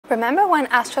Remember when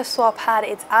Astroswap had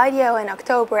its IDO in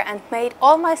October and made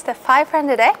almost a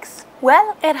 500x?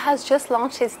 Well, it has just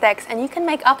launched its DEX and you can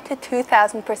make up to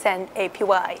 2000%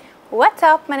 APY. What's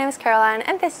up, my name is Caroline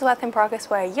and this is Wealth in Progress,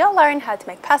 where you'll learn how to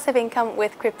make passive income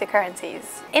with cryptocurrencies.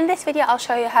 In this video I'll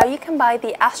show you how you can buy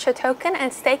the ASTRO token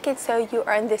and stake it so you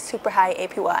earn this super high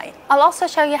APY. I'll also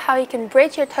show you how you can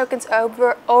bridge your tokens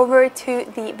over to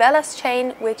the Velas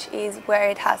Chain, which is where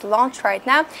it has launched right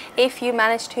now, if you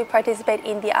manage to participate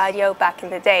in the IDO back in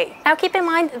the day. Now keep in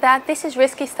mind that this is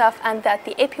risky stuff and that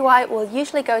the APY will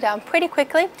usually go down pretty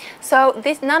quickly, so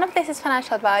none of this is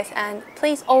financial advice, and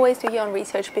please always do your own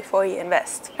research before you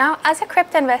invest. Now, as a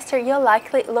crypto investor, you're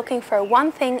likely looking for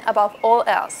one thing above all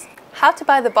else: how to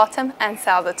buy the bottom and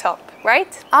sell the top,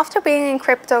 right? After being in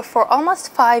crypto for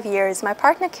almost 5 years, my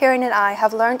partner Kieran and I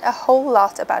have learned a whole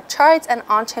lot about charts and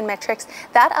on-chain metrics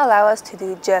that allow us to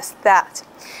do just that.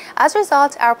 As a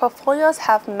result, our portfolios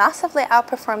have massively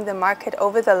outperformed the market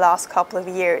over the last couple of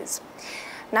years.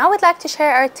 Now we'd like to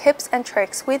share our tips and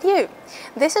tricks with you.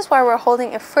 This is why we're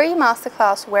holding a free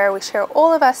masterclass where we share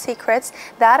all of our secrets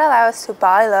that allow us to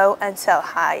buy low and sell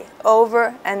high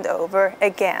over and over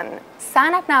again.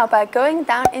 Sign up now by going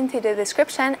down into the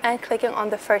description and clicking on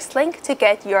the first link to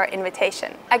get your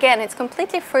invitation. Again, it's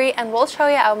completely free and we'll show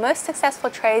you our most successful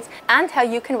trades and how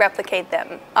you can replicate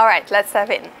them. Alright, let's dive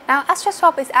in. Now,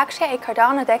 Astroswap is actually a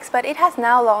Cardano DEX, but it has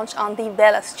now launched on the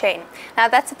Velas Chain. Now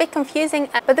that's a bit confusing,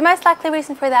 but the most likely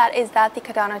reason for that is that the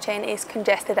Cardano chain is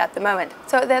congested at the moment.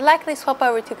 So they'll likely swap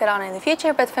over to Cardano in the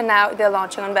future, but for now they're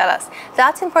launching on Velas.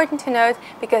 That's important to note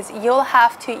because you'll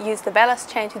have to use the Velas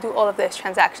chain to do all of those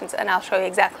transactions, and I'll show you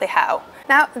exactly how.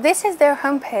 Now, this is their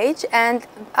homepage, and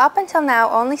up until now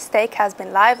only stake has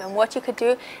been live, and what you could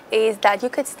do is that you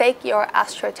could stake your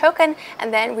ASTRO token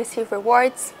and then receive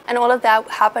rewards, and all of that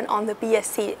happened on the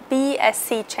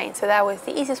BSC chain. So that was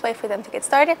the easiest way for them to get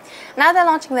started. Now they're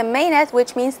launching the mainnet,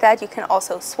 which means that you can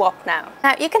also swap now.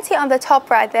 Now you can see on the top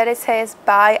right that it says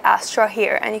buy ASTRO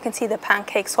here, and you can see the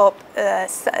pancake swap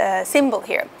symbol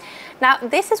here. Now,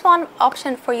 this is one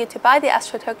option for you to buy the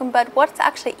ASTRO token, but what's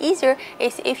actually easier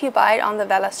is if you buy it on the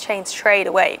Velas chain straight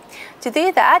away. To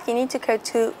do that, you need to go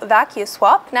to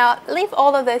VacuSwap. Now, leave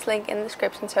all of those links in the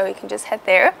description so you can just head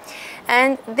there.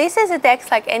 And this is a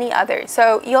DEX like any other.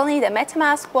 So you'll need a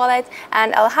MetaMask wallet,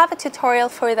 and I'll have a tutorial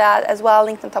for that as well,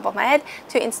 linked on top of my head,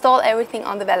 to install everything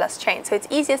on the Velas chain. So it's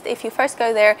easiest if you first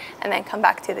go there and then come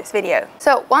back to this video.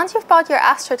 So once you've bought your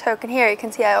ASTRO token here, you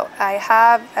can see I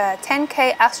have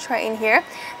 10k ASTRO in here,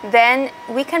 then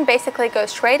we can basically go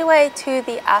straight away to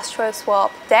the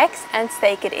Astroswap DEX and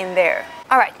stake it in there.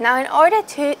 Alright, now in order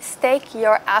to stake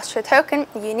your ASTRO token,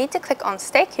 you need to click on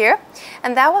stake here,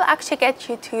 and that will actually get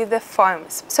you to the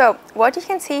farms. So what you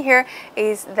can see here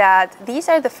is that these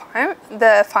are the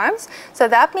farms. So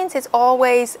that means it's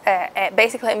always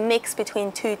basically a mix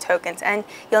between two tokens, and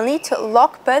you'll need to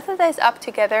lock both of those up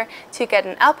together to get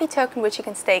an LP token, which you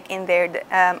can stake in there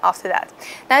after that.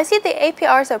 Now you see the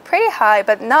APRs are pretty high,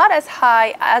 but not as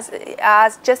high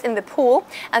as just in the pool,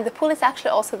 and the pool is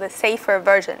actually also the safer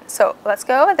version. So let's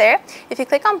go over there. If you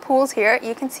click on pools here,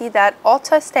 you can see that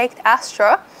auto staked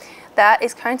ASTRO that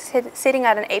is currently sitting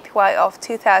at an APY of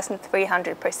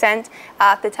 2,300%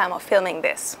 at the time of filming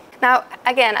this. Now,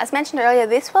 again, as mentioned earlier,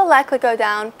 this will likely go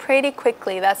down pretty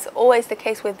quickly. That's always the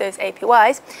case with those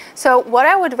APYs. So what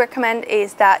I would recommend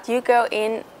is that you go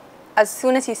in as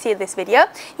soon as you see this video.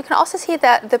 You can also see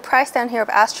that the price down here of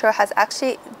ASTRO has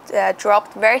actually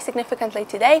dropped very significantly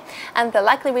today, and the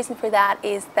likely reason for that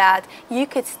is that you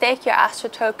could stake your ASTRO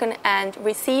token and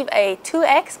receive a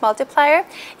 2x multiplier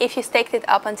if you staked it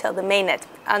up until the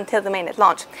mainnet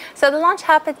launch. So the launch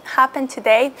happened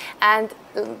today, and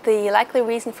the likely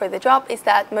reason for the drop is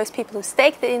that most people who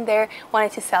staked it in there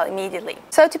wanted to sell immediately.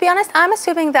 So to be honest, I'm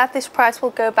assuming that this price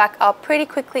will go back up pretty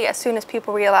quickly as soon as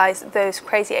people realize those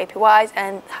crazy APYs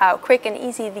and how quick and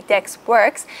easy the DEX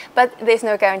works, but there's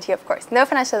no guarantee, of course. No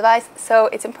financial advice, so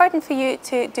it's important for you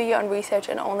to do your own research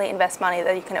and only invest money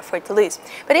that you can afford to lose.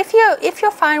 But if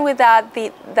you're fine with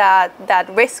that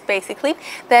risk basically,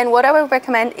 then what I would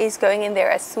recommend is going in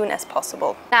there as soon as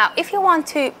possible. Now, if you want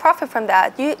to profit from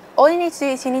that, all you need to do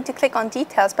is you need to click on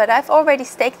details, but I've already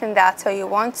staked in that, so you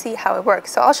won't see how it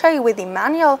works. So I'll show you with the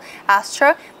manual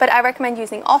ASTRO, but I recommend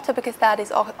using auto because that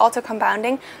is auto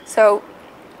compounding. So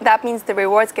that means the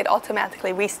rewards get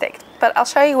automatically restaked. But I'll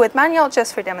show you with manual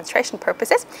just for demonstration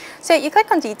purposes. So you click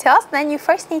on details, then you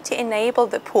first need to enable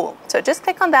the pool. So just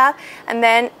click on that, and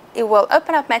then it will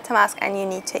open up MetaMask and you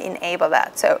need to enable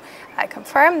that. So I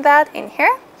confirm that in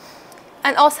here.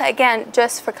 And also, again,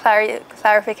 just for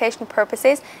clarification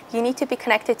purposes, you need to be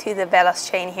connected to the Velas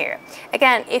chain here.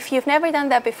 Again, if you've never done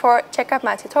that before, check out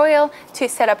my tutorial to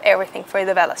set up everything for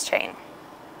the Velas chain.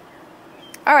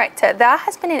 Alright, so that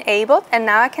has been enabled, and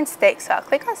now I can stake. So I'll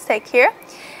click on stake here,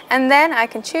 and then I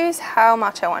can choose how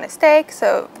much I want to stake.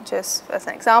 So just as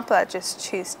an example, I just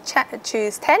choose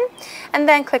 10, and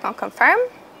then click on confirm,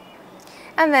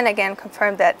 and then again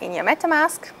confirm that in your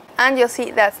MetaMask. And you'll see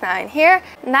that's now in here.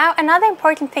 Now, another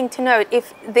important thing to note,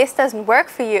 if this doesn't work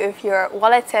for you, if your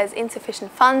wallet says insufficient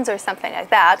funds or something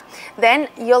like that, then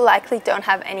you'll likely don't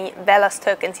have any Velas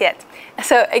tokens yet.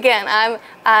 So again,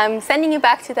 I'm sending you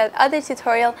back to that other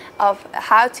tutorial of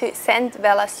how to send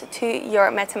Velas to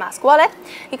your MetaMask wallet.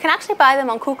 You can actually buy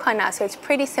them on KuCoin now, so it's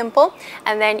pretty simple.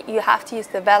 And then you have to use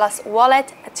the Velas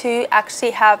wallet to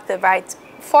actually have the right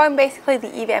form, basically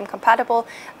the EVM compatible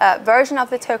version of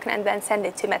the token, and then send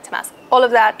it to MetaMask. All of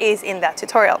that is in that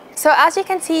tutorial. So as you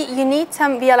can see, you need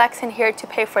some VLX in here to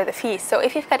pay for the fees. So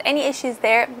if you've got any issues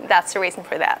there, that's the reason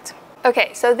for that.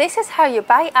 Okay, so this is how you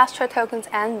buy ASTRO tokens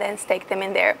and then stake them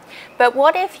in there. But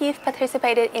what if you've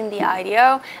participated in the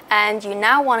IDO and you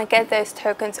now want to get those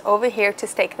tokens over here to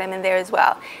stake them in there as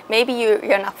well? Maybe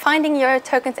you're not finding your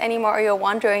tokens anymore, or you're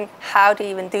wondering how to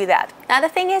even do that. Now the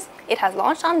thing is, it has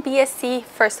launched on BSC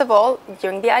first of all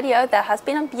during the IDO. That has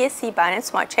been on BSC, Binance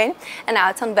Smart Chain, and now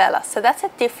it's on Velas. So that's a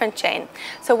different chain.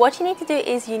 So what you need to do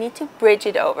is you need to bridge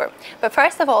it over. But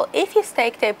first of all, if you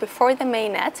staked it before the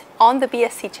mainnet on the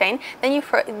BSC chain, then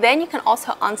you can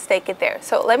also unstake it there.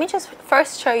 So let me just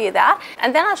first show you that,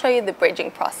 and then I'll show you the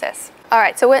bridging process.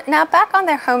 Alright, so we're now back on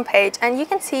their homepage, and you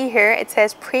can see here it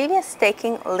says previous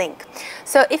staking link.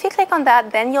 So if you click on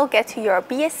that, then you'll get to your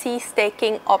BSC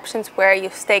staking options where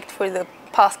you've staked for the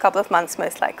past couple of months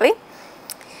most likely.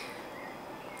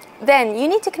 Then you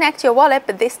need to connect your wallet,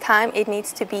 but this time it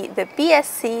needs to be the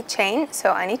BSC chain.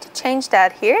 So I need to change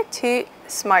that here to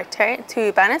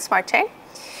Binance Smart Chain.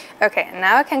 Okay,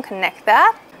 now I can connect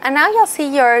that. And now you'll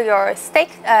see your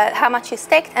stake, how much you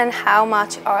staked and how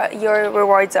much your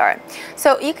rewards are.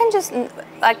 So you can just,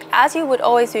 like as you would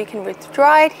always do, you can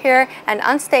withdraw it here and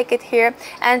unstake it here.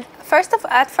 And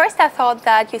at first I thought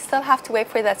that you still have to wait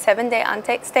for that 7-day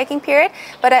unstaking period,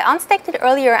 but I unstaked it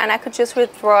earlier and I could just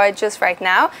withdraw it just right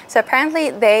now. So apparently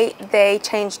they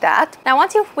changed that. Now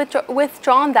once you've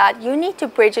withdrawn that, you need to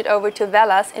bridge it over to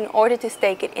Velas in order to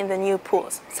stake it in the new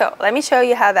pools. So let me show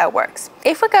you how that works.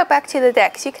 If we go back to the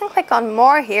DEX, you can click on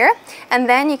more here, and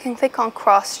then you can click on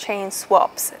cross-chain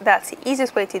swaps. That's the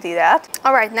easiest way to do that.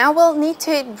 All right, now we'll need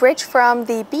to bridge from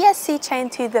the BSC chain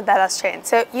to the Velas chain.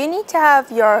 So you need to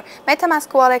have your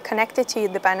MetaMask wallet connected to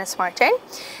the Binance Smart Chain,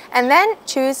 and then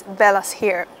choose Velas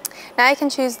here. Now you can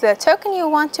choose the token you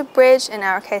want to bridge. In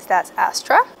our case, that's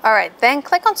ASTRO. All right, then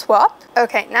click on swap.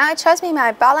 Okay, now it shows me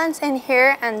my balance in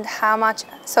here and how much,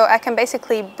 so I can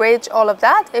basically bridge all of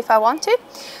that if I want to.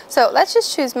 So let's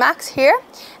just choose max here,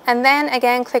 and then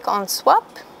again click on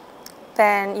swap.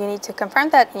 Then you need to confirm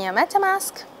that in your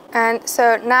MetaMask. And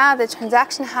so now the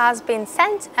transaction has been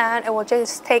sent, and it will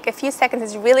just take a few seconds.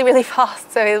 It's really, really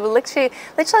fast. So it will literally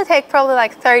take probably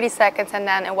like 30 seconds, and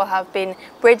then it will have been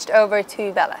bridged over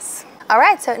to Velas. All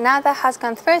right, so now that has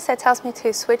gone through, so it tells me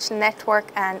to switch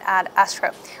network and add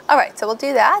ASTRO. All right, so we'll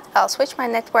do that. I'll switch my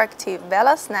network to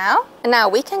Velas now. And now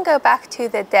we can go back to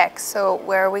the DEX, so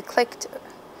where we clicked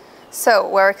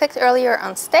earlier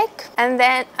on stake, and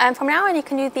then from now on you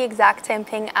can do the exact same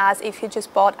thing as if you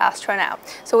just bought ASTRO now.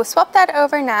 So we'll swap that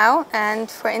over now, and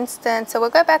for instance, so we'll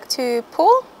go back to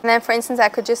pool, and then for instance I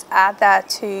could just add that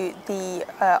to the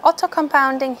auto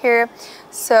compounding here.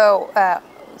 So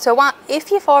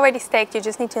if you've already staked, you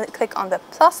just need to click on the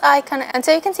plus icon, and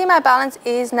so you can see my balance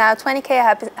is now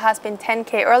 20k. It has been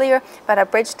 10k earlier, but I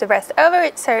bridged the rest over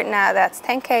it, so now that's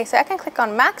 10k. So I can click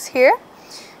on max here,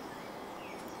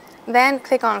 then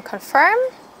click on confirm,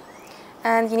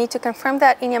 and you need to confirm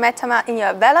that in your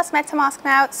Velas MetaMask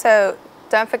now. So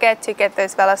don't forget to get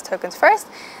those Velas tokens first,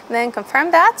 then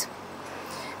confirm that.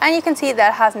 And you can see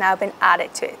that has now been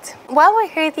added to it. While we're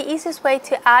here, the easiest way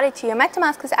to add it to your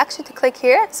MetaMask is actually to click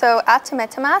here, so add to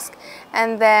MetaMask,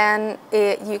 and then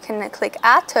you can click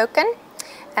add token.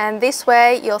 And this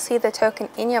way you'll see the token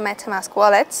in your MetaMask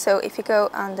wallet. So if you go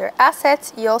under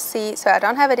assets, you'll see, so I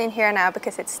don't have it in here now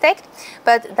because it's staked,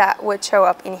 but that would show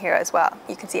up in here as well.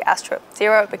 You can see ASTRO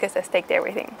 0 because I staked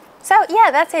everything. So yeah,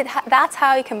 that's it. That's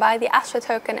how you can buy the ASTRO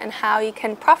token and how you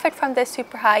can profit from the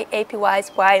super high APYs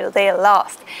while they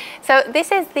last. So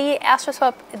this is the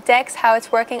Astroswap DEX, how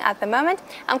it's working at the moment.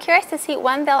 I'm curious to see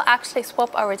when they'll actually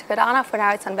swap over to Cardano. For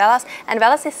now it's on Velas, and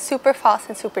Velas is super fast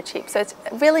and super cheap. So it's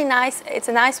really nice. It's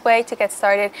a nice way to get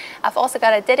started. I've also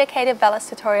got a dedicated Velas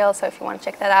tutorial, so if you want to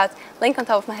check that out, link on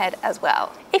top of my head as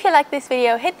well. If you like this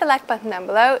video, hit the like button down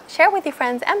below, share with your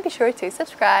friends, and be sure to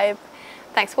subscribe.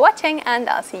 Thanks for watching, and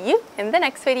I'll see you in the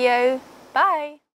next video. Bye!